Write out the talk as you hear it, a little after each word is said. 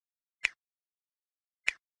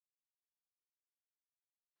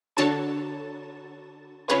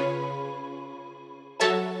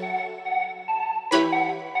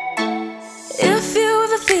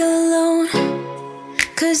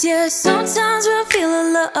'cause yeah, sometimes we'll feel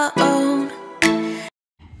alone.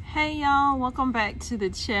 Hey y'all, welcome back to the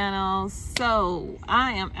channel. So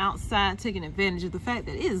I am outside taking advantage of the fact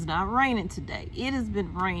that it is not raining today. It has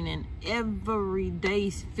been raining every day,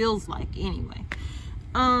 feels like, anyway.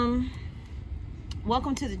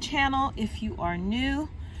 Welcome to the channel. If you are new,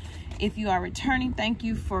 if you are returning, thank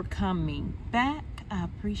you for coming back. I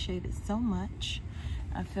appreciate it so much.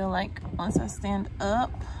 I feel like once I stand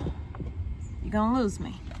up, you're gonna lose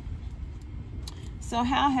me. So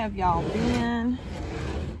how have y'all been?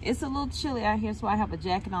 It's a little chilly out here, so I have a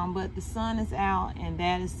jacket on, but the sun is out, and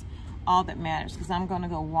that is all that matters, because I'm gonna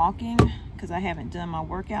go walking because I haven't done my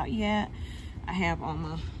workout yet. I have on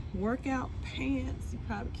my workout pants. You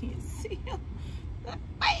probably can't see them.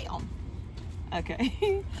 Bam!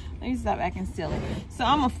 Okay, let me stop acting silly. So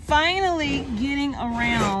I'm finally getting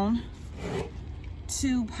around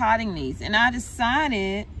to potting these, and I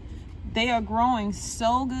decided they are growing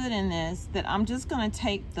so good in this that I'm just gonna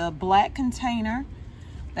take the black container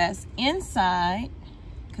that's inside,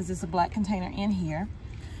 because it's a black container in here,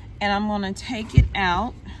 and I'm gonna take it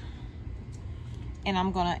out and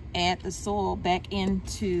I'm gonna add the soil back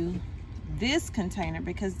into this container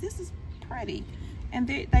because this is pretty and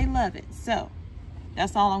they love it. So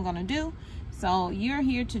that's all I'm gonna do. So you're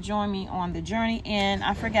here to join me on the journey, and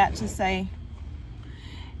I forgot to say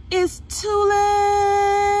it's Tuesday.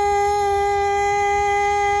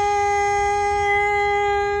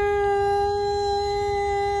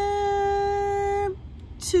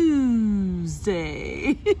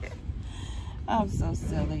 I'm so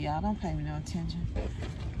silly, y'all. Don't pay me no attention.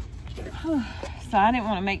 So I didn't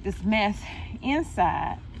want to make this mess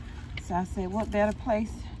inside. So I said, what better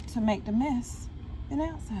place to make the mess than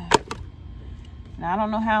outside? Now I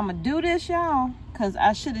don't know how I'm gonna do this, y'all, because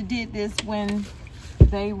I should have did this when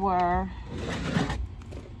they were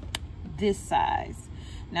this size.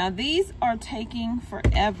 Now these are taking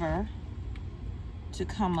forever to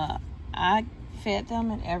come up. I fed them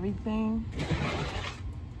and everything,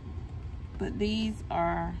 but these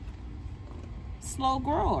are slow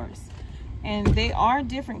growers, and they are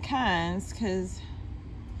different kinds, because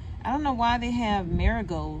I don't know why they have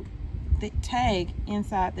marigold tag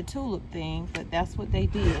inside the tulip thing, but that's what they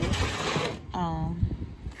did.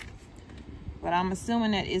 But I'm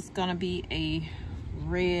assuming that it's gonna be a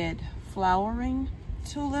red flowering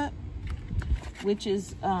tulip, which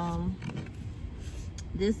is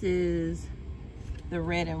this is the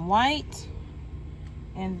red and white,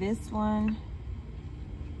 and this one,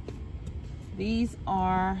 these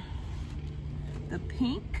are the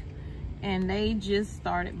pink, and they just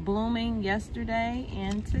started blooming yesterday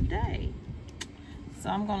and today. So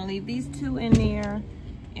I'm gonna leave these two in there,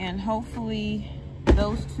 and hopefully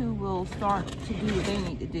those two will start to do what they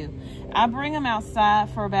need to do. I bring them outside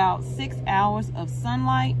for about 6 hours of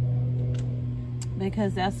sunlight,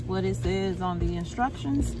 because that's what it says on the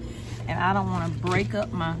instructions, and I don't want to break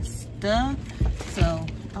up my stuff. So,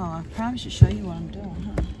 oh, I probably should show you what I'm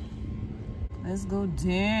doing, huh? Let's go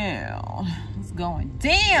down. It's going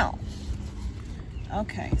down.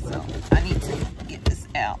 Okay, so I need to get this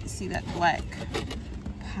out. See that black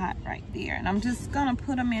pot right there? And I'm just gonna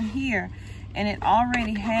put them in here, and it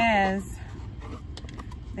already has,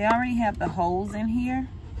 they already have the holes in here.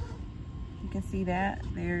 You can see that.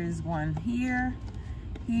 There is one here,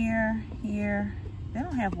 here, here. They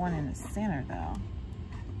don't have one in the center though.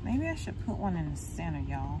 Maybe I should put one in the center,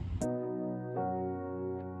 y'all.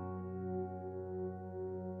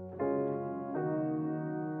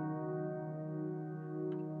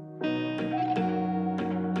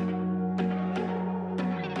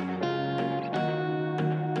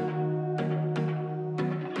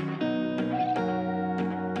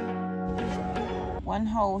 One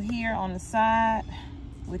hole here on the side,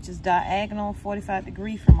 which is diagonal, 45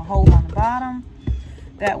 degrees from a hole on the bottom.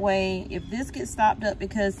 That way, if this gets stopped up,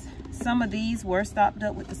 because some of these were stopped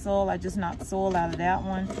up with the soil, I just knocked soil out of that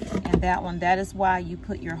one and that one. That is why you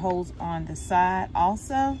put your holes on the side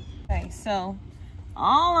also. Okay, so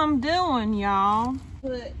all I'm doing, y'all,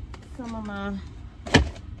 put some of my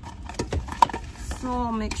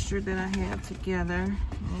soil mixture that I have together.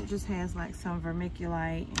 And it just has like some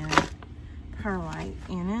vermiculite and perlite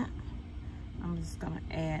in it. I'm just gonna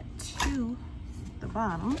add to the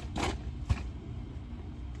bottom.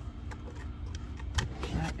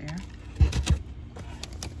 Right there.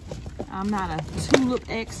 I'm not a tulip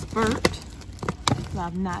expert, so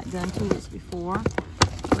I've not done tulips before,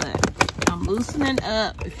 but I'm loosening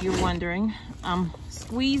up, if you're wondering. I'm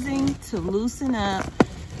squeezing to loosen up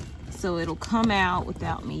so it'll come out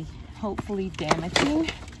without me hopefully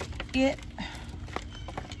damaging it.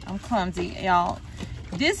 I'm clumsy, y'all.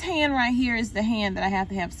 This hand right here is the hand that I have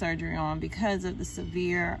to have surgery on because of the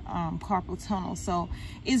severe carpal tunnel. So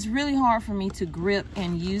it's really hard for me to grip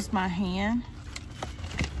and use my hand.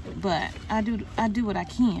 But I do what I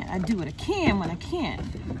can. I do what I can when I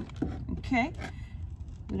can. Okay.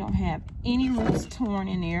 We don't have any roots torn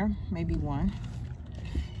in there. Maybe one.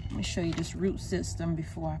 Let me show you this root system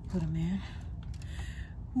before I put them in.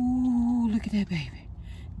 Ooh, look at that baby.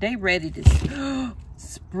 They ready to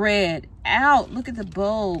spread out. Look at the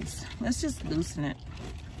bulbs. Let's just loosen it.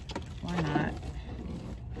 Why not?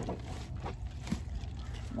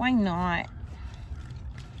 Why not?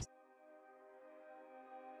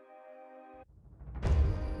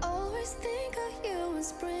 Always think of you when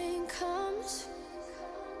spring comes,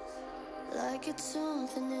 like it's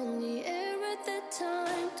something in the air at that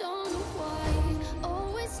time. Don't know why.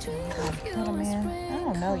 Always dream of you when spring comes. I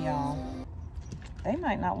don't know, y'all. They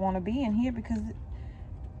might not want to be in here because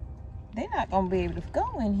they're not going to be able to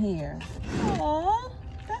go in here. Aww,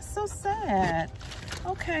 that's so sad.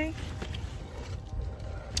 Okay.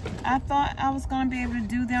 I thought I was going to be able to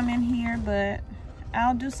do them in here, but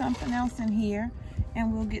I'll do something else in here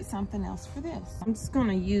and we'll get something else for this. I'm just going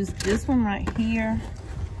to use this one right here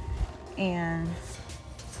and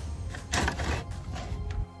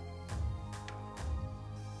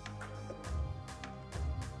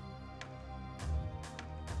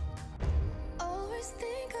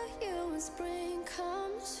spring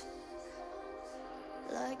comes,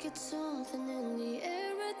 like it's something in the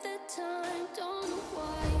air at that time. Don't know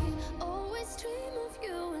why. Always dream of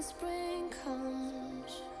you when spring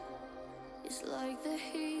comes. It's like the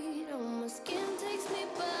heat on my skin takes me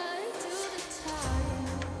back to the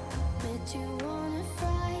time met you on a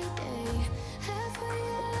Friday, halfway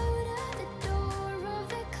out at the door of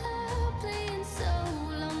the club, playing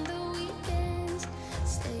soul on the weekends,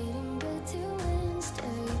 stayed in bed till Wednesday.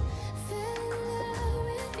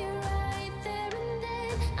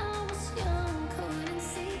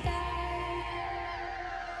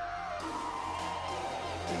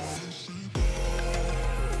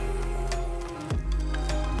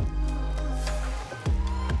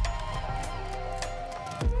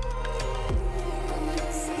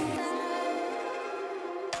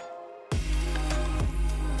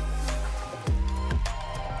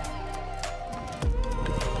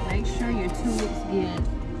 Make sure your tulips get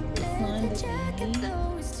the sun that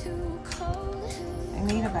they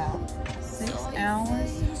need about 6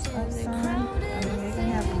 hours of sun. I mean, they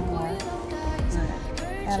can have more, but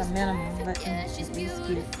at a minimum, let them at least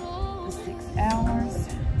get the 6 hours.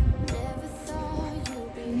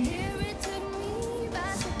 In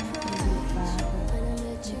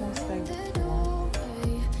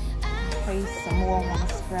case some more want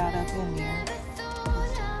to sprout up in there.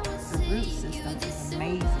 The root system is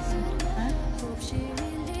amazing. Huh?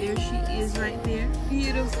 There she is right there.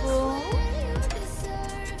 Beautiful.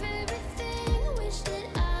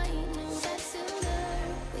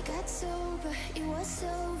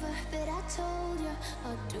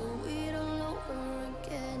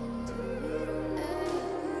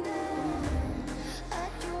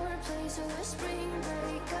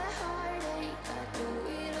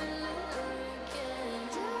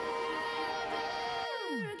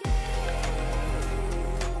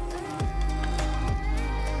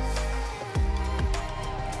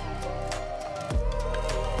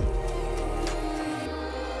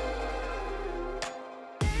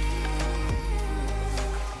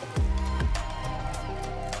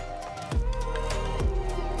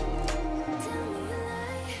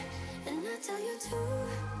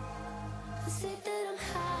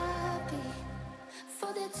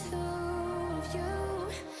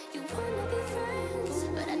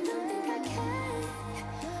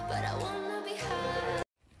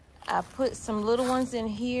 I put some little ones in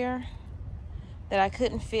here that I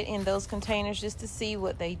couldn't fit in those containers just to see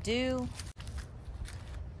what they do.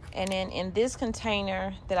 And then in this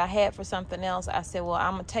container that I had for something else, I said, well,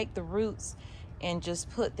 I'm gonna take the roots and just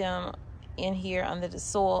put them in here under the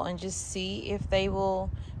soil and just see if they will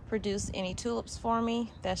produce any tulips for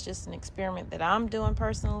me. That's just an experiment that I'm doing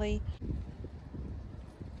personally.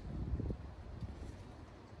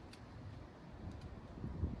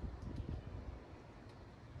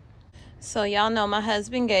 So y'all know my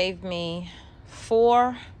husband gave me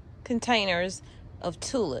 4 containers of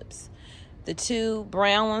tulips. The 2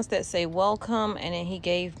 brown ones that say welcome, and then he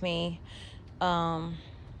gave me 2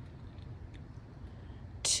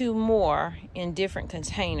 more in different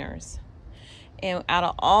containers. And out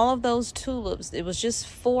of all of those tulips, it was just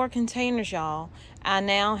 4 containers, y'all. I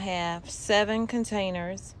now have 7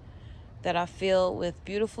 containers that are filled with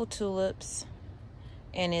beautiful tulips,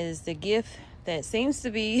 and it is the gift that seems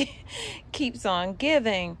to be keeps on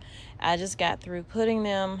giving. I just got through putting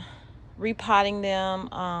them, repotting them,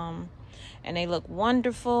 and they look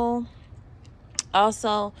wonderful.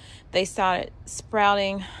 Also, they started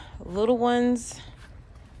sprouting little ones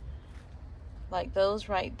like those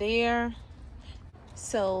right there.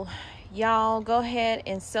 So y'all go ahead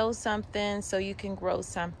and sow something so you can grow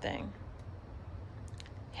something.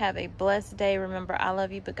 Have a blessed day. Remember, I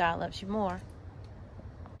love you, but God loves you more.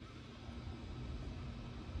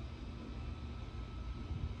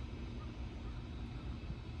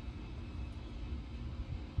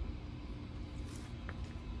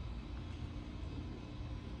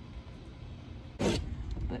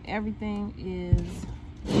 But everything is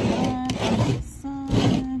done under the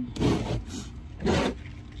sun.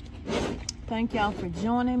 Thank y'all for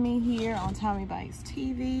joining me here on Tommy Bites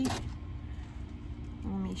TV.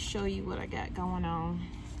 Let me show you what I got going on.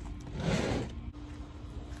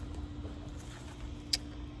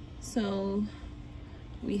 So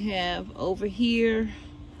we have over here,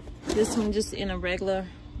 this one just in a regular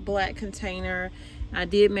black container. I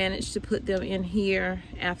did manage to put them in here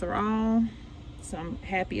after all, so I'm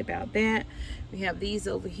happy about that. We have these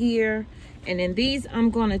over here, and then these I'm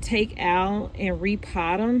gonna take out and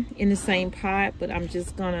repot them in the same pot, but I'm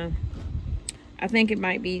just gonna, I think it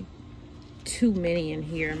might be too many in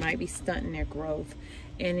here. It might be stunting their growth.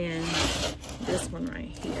 And then this one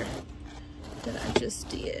right here that I just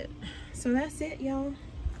did. So that's it, y'all.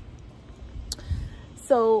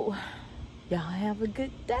 So y'all have a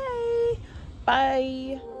good day.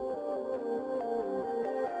 Bye.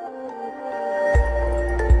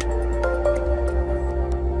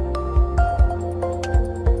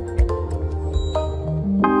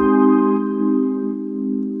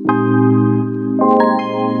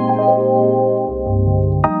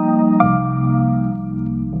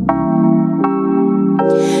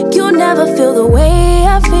 You'll never feel the way